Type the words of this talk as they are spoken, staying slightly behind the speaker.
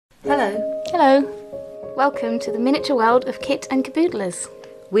Hello. Hello. Welcome to the miniature world of Kit and Caboodlers.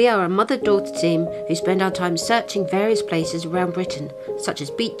 We are a mother-daughter team who spend our time searching various places around Britain, such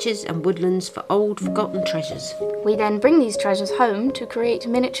as beaches and woodlands, for old, forgotten treasures. We then bring these treasures home to create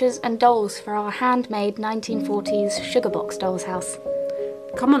miniatures and dolls for our handmade 1940s sugar box doll's house.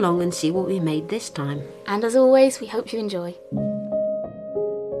 Come along and see what we made this time. And as always, we hope you enjoy.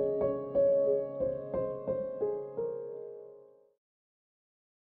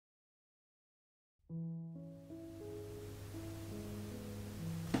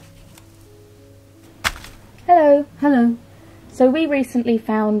 Hello. Hello. So we recently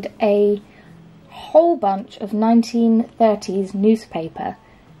found a whole bunch of 1930s newspaper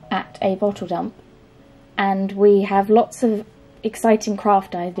at a bottle dump, and we have lots of exciting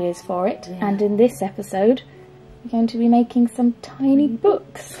craft ideas for it. Yeah. And in this episode we're going to be making some tiny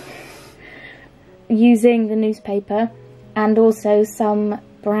books using the newspaper and also some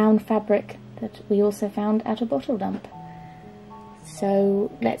brown fabric that we also found at a bottle dump.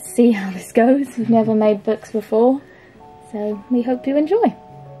 So let's see how this goes. We've never made books before, so we hope you enjoy.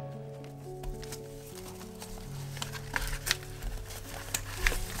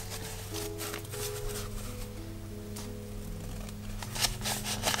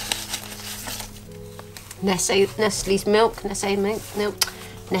 Nestle's milk,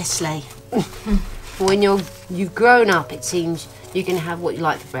 Nestle. When you've grown up, it seems you can have what you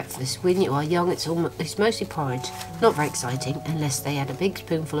like for breakfast. When you are young, it's mostly porridge. Not very exciting, unless they add a big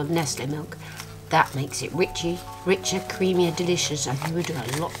spoonful of Nestle milk. That makes it richer, creamier, delicious, and you will do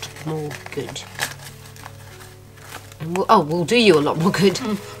a lot more good. And we'll do you a lot more good.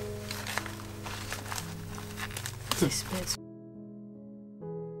 This bit.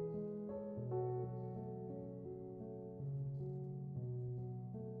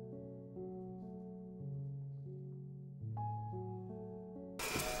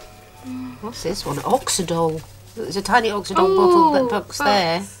 What's this one? Oxidol. There's a tiny Oxidol bottle that book's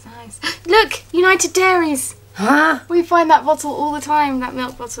there. Nice. Look, United Dairies. Huh? We find that bottle all the time, that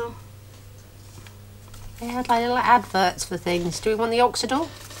milk bottle. They had like little adverts for things. Do we want the Oxidol?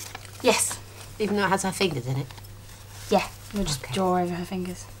 Yes. Even though it has our fingers in it. Yeah, we'll just draw over her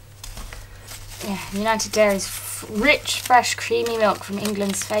fingers. Yeah, United Dairies, rich, fresh, creamy milk from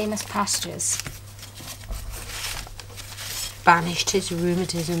England's famous pastures. Banished his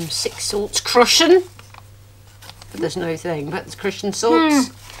rheumatism, 6 salts crushing. But there's no thing, but it's crushing salts.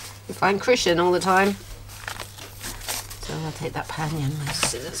 You find crushing all the time. So I'll take that pannier and my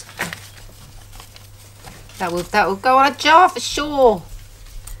scissors. That will go on a jar for sure.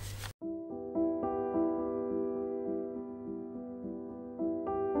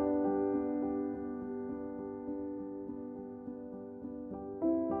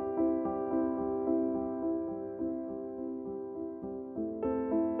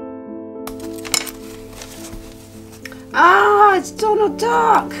 Ah, it's Donald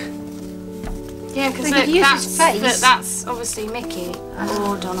Duck. Yeah, because We could use his face. that's obviously Mickey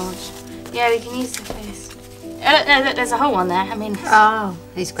or Donald. Yeah, we can use the face. Look, there's a hole on there. I mean,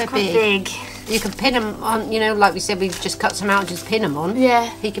 He's quite big. You could pin him on, like we said, we've just cut some out and just pin him on. Yeah.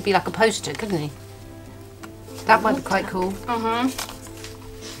 He could be like a poster, couldn't he? That might be quite cool.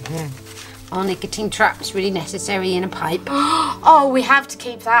 Yeah. Are nicotine traps really necessary in a pipe? Oh, we have to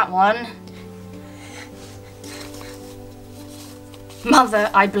keep that one. Mother,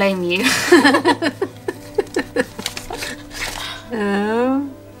 I blame you. Oh.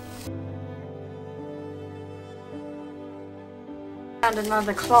 Found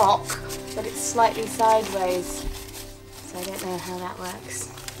another clock, but it's slightly sideways, so I don't know how that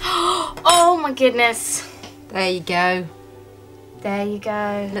works. Oh my goodness! There you go. There you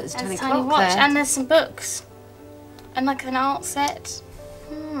go. Look, there's a tiny tiny clock watch, there. and there's some books, and like an art set.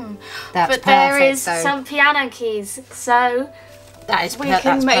 That's but there perfect, is though. some piano keys, so That is we can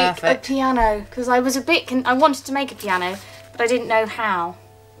that's make perfect. a piano. Because I was I wanted to make a piano, but I didn't know how.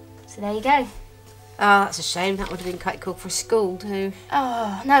 So there you go. Oh, that's a shame. That would have been quite cool for a school too.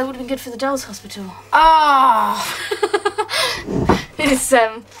 Oh no, it would have been good for the dolls' hospital. Oh. It's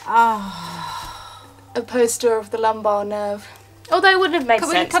a poster of the lumbar nerve. Although it wouldn't have made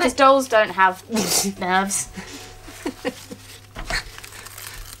sense because dolls don't have nerves.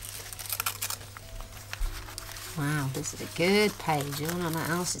 Wow, this is a good page. I don't know what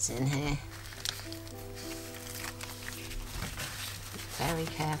else is in here. Very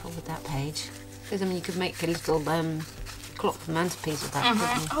careful with that page. Because I mean, you could make a little clock for the mantelpiece with that,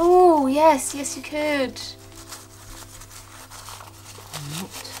 couldn't you? Oh yes, yes you could.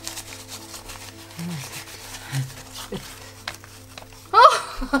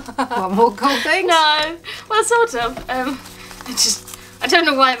 What more cool things? No, well sort of. I just I don't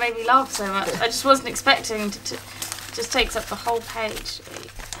know why it made me laugh so much. I just wasn't expecting it to just takes up the whole page.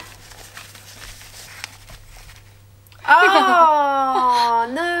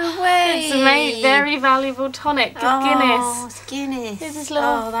 Oh, no way. It's a very valuable tonic of Guinness. It's Guinness. Here's this little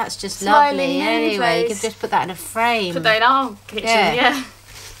oh, that's just lovely. moon Anyway, you face. could just put that in a frame. Put that in our kitchen, Yeah. yeah.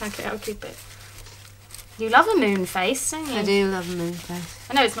 Okay, I'll keep it. You love a moon face, don't you? I do love a moon face.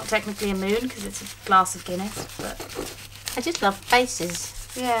 I know it's not technically a moon because it's a glass of Guinness, but I just love faces.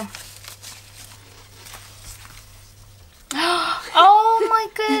 yeah. Oh my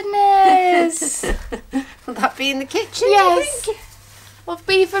goodness! Will that be in the kitchen? Yes! Of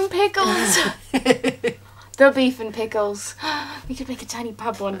beef and pickles! The beef and pickles. We could make a tiny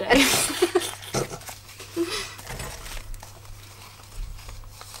pub one day.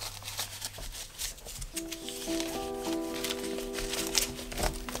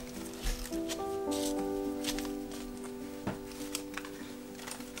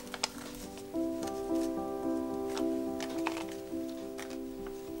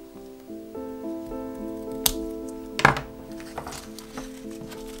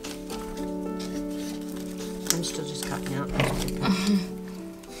 I'm still just cutting out.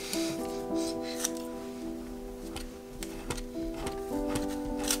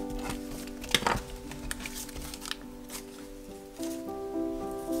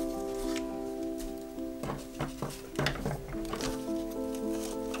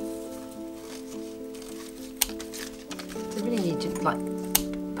 I really need to like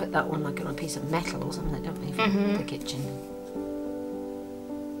put that one like on a piece of metal or something, don't we, for the kitchen.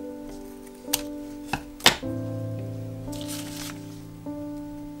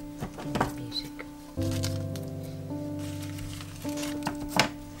 Music.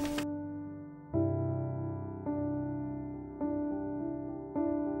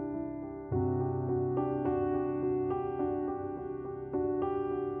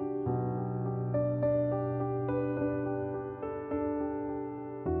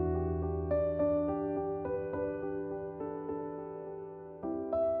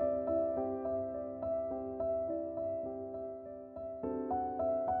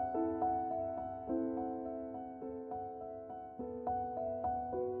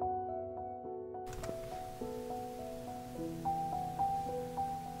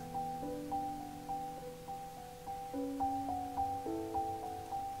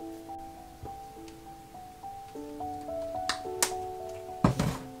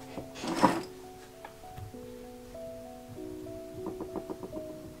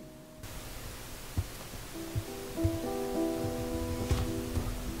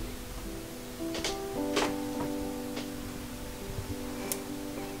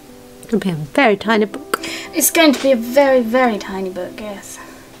 It'll be a very tiny book. It's going to be a very, very tiny book, yes.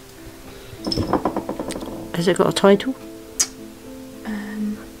 Has it got a title?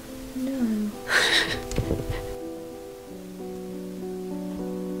 No.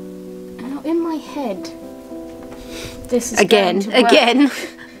 Now, in my head, this is Again. Again,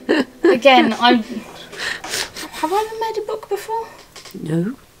 I have I ever made a book before?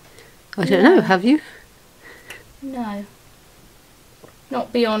 No. I don't know, have you? No.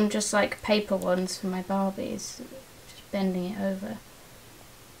 Not beyond just like paper ones for my Barbies, just bending it over.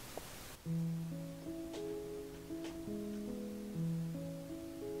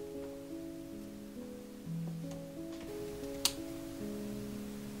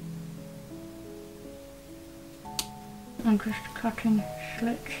 I'm just cutting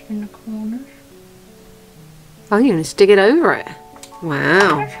slits in the corners. Oh, you're going to stick it over it?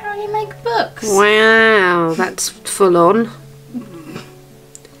 Wow. That's how you make books. Wow, that's full on.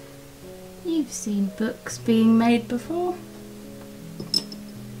 You've seen books being made before.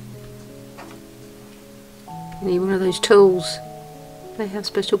 You need one of those tools. They have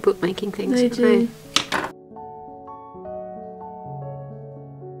special bookmaking things. They don't do.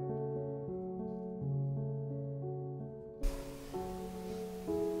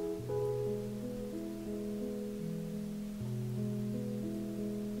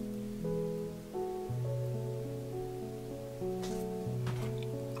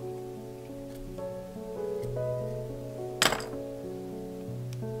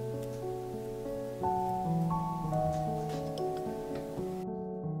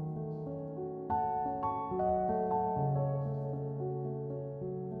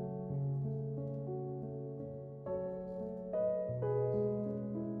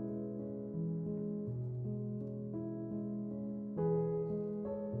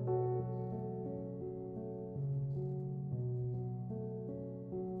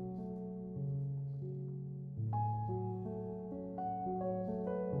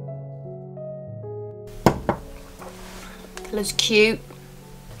 Colour's cute.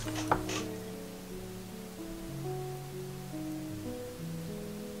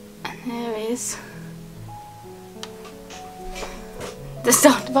 is the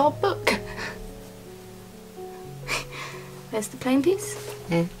start of our book. Where's the plain piece?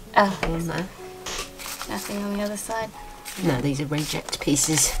 Yeah. Oh, One there. nothing on the other side. No, these are reject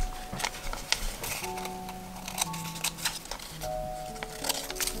pieces.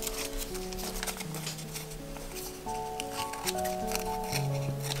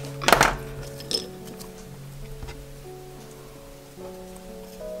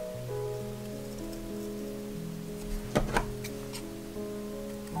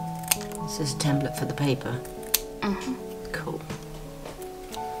 This is a template for the paper. Cool.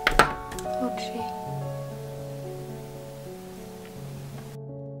 Oh, gee.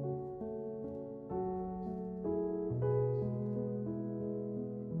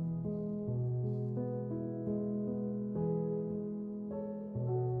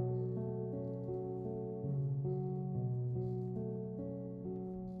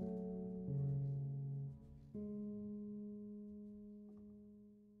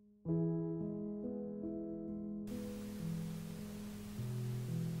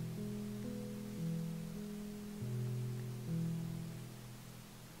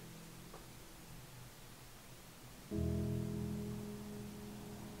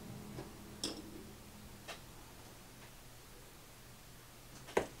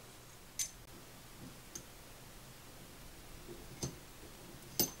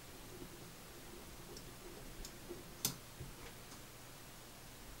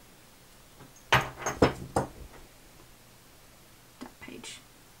 Page.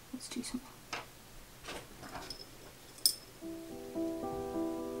 It's too small.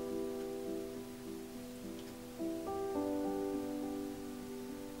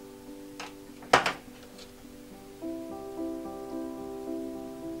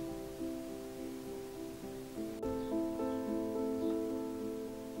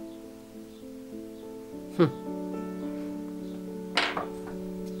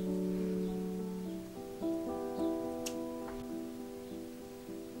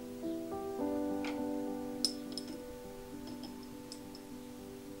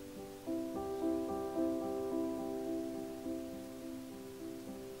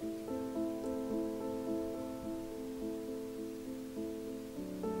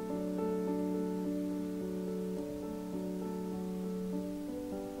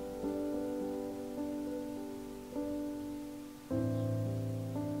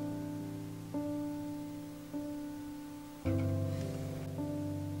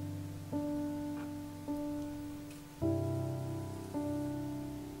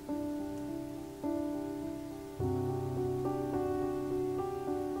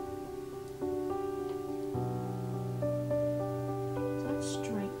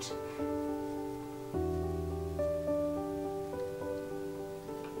 Straight.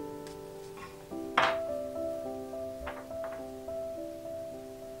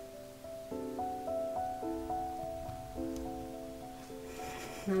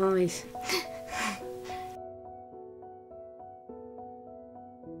 Nice.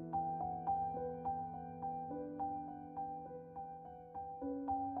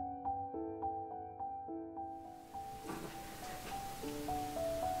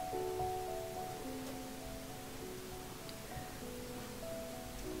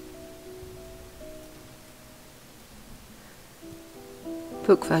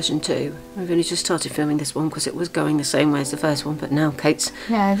 Book version 2. We've only just started filming this one because it was going the same way as the first one, but now Kate's...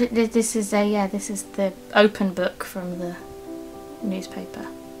 Yeah, this is the open book from the newspaper.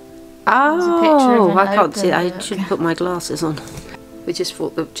 Oh, I can't see. I book. should put my glasses on. We just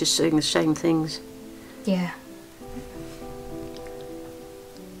thought they were just saying the same things. Yeah.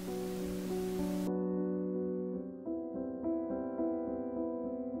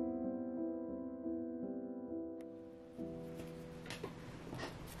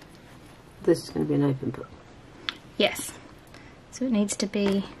 This is going to be an open book. Yes. So it needs to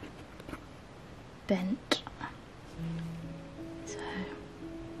be bent. So,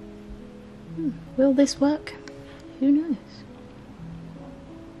 will this work? Who knows?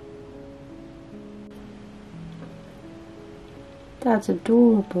 That's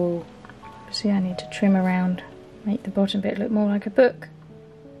adorable. See, I need to trim around, make the bottom bit look more like a book.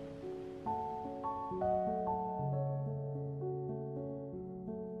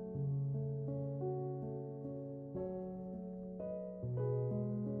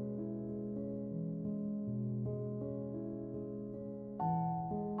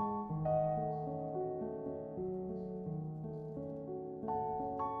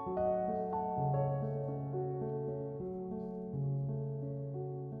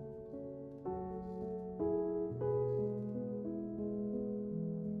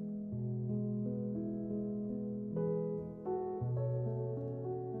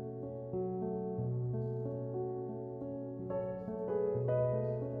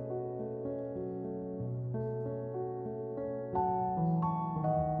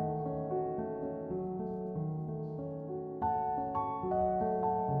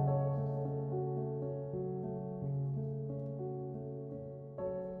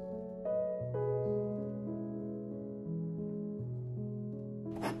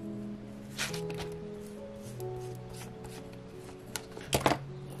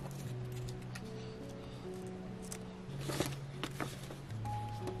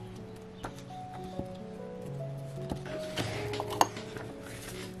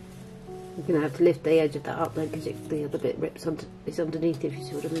 You're going to have to lift the edge of that up then, because the other bit rips it's underneath, if you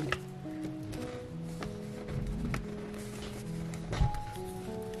see what I mean.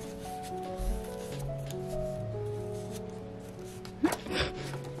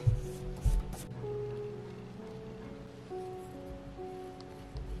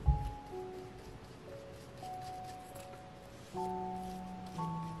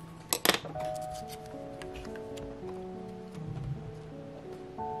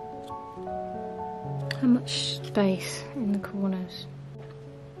 How much space in the corners?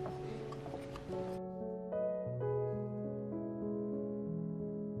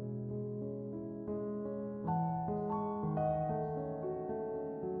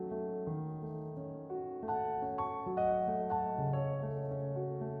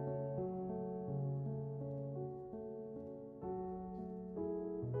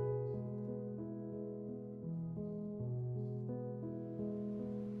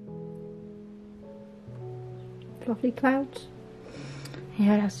 Lovely clouds.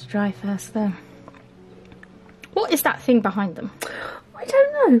 Yeah, it has to dry first though. What is that thing behind them? I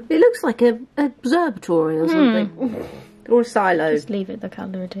don't know. It looks like an observatory or something. Or a silo. Just leave it the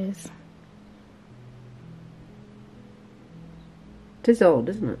colour it is. It is odd,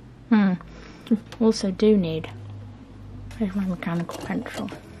 isn't it? Also do need... Where's my mechanical pencil?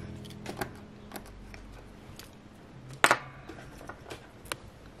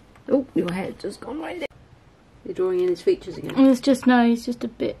 Oh, your head just gone right there. You're drawing in his features again. It's just, no, he's just a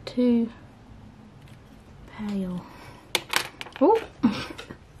bit too pale. Oh,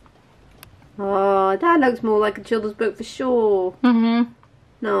 Oh, that looks more like a children's book for sure.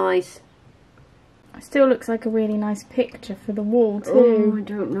 Nice. It still looks like a really nice picture for the wall Oh, too. I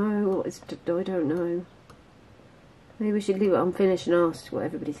don't know. I don't know. Maybe we should leave it unfinished and ask what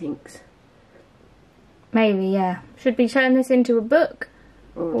everybody thinks. Maybe, yeah. Should we turn this into a book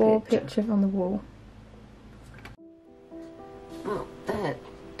Or or picture on the wall? Well, there,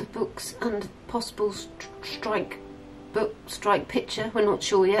 the books and possible strike picture. We're not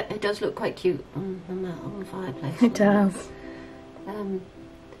sure yet. It does look quite cute on the fireplace. It does.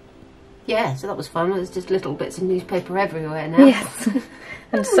 Yeah, so that was fun. There's just little bits of newspaper everywhere now. Yes.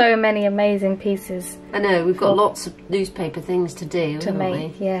 And so many amazing pieces I know, we've got lots of newspaper things to do, to haven't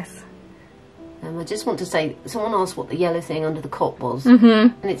make. we? Yes. I just want to say, someone asked what the yellow thing under the cot was,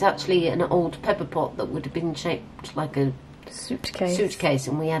 and it's actually an old pepper pot that would have been shaped like a suitcase,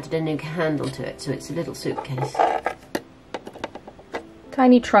 and we added a new handle to it, so it's a little suitcase.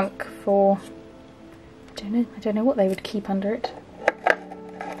 Tiny trunk for... I don't know what they would keep under it.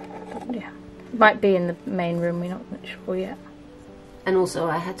 Yeah. Might be in the main room, we're not sure yet. And also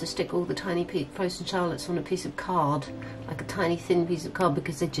I had to stick all the tiny frozen Charlottes on a piece of card, like a tiny thin piece of card,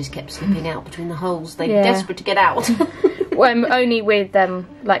 because they just kept slipping out between the holes. They were desperate to get out. Well, only with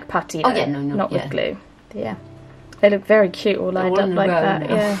like putty, though, Oh yeah, not with glue. Yeah. They look very cute all lined up like that.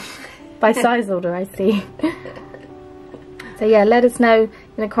 Now. Yeah. By size order, I see. So yeah, let us know in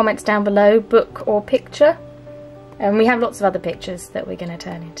the comments down below, book or picture. And we have lots of other pictures that we're going to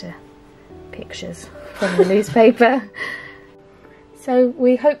turn into pictures from the newspaper. So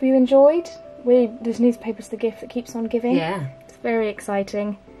we hope you enjoyed. This newspaper's the gift that keeps on giving. Yeah. It's very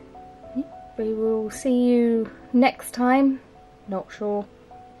exciting. We will see you next time. Not sure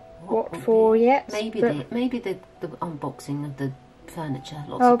what for yet. Maybe the unboxing of the furniture.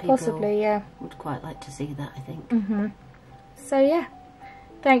 Lots Oh, of people possibly, yeah. would quite like to see that, I think. So yeah,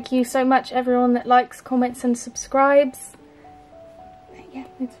 thank you so much everyone that likes, comments and subscribes. Yeah,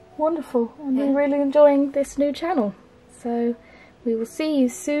 it's wonderful and we're really enjoying this new channel. So we will see you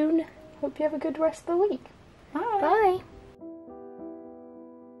soon. Hope you have a good rest of the week. Bye. Bye.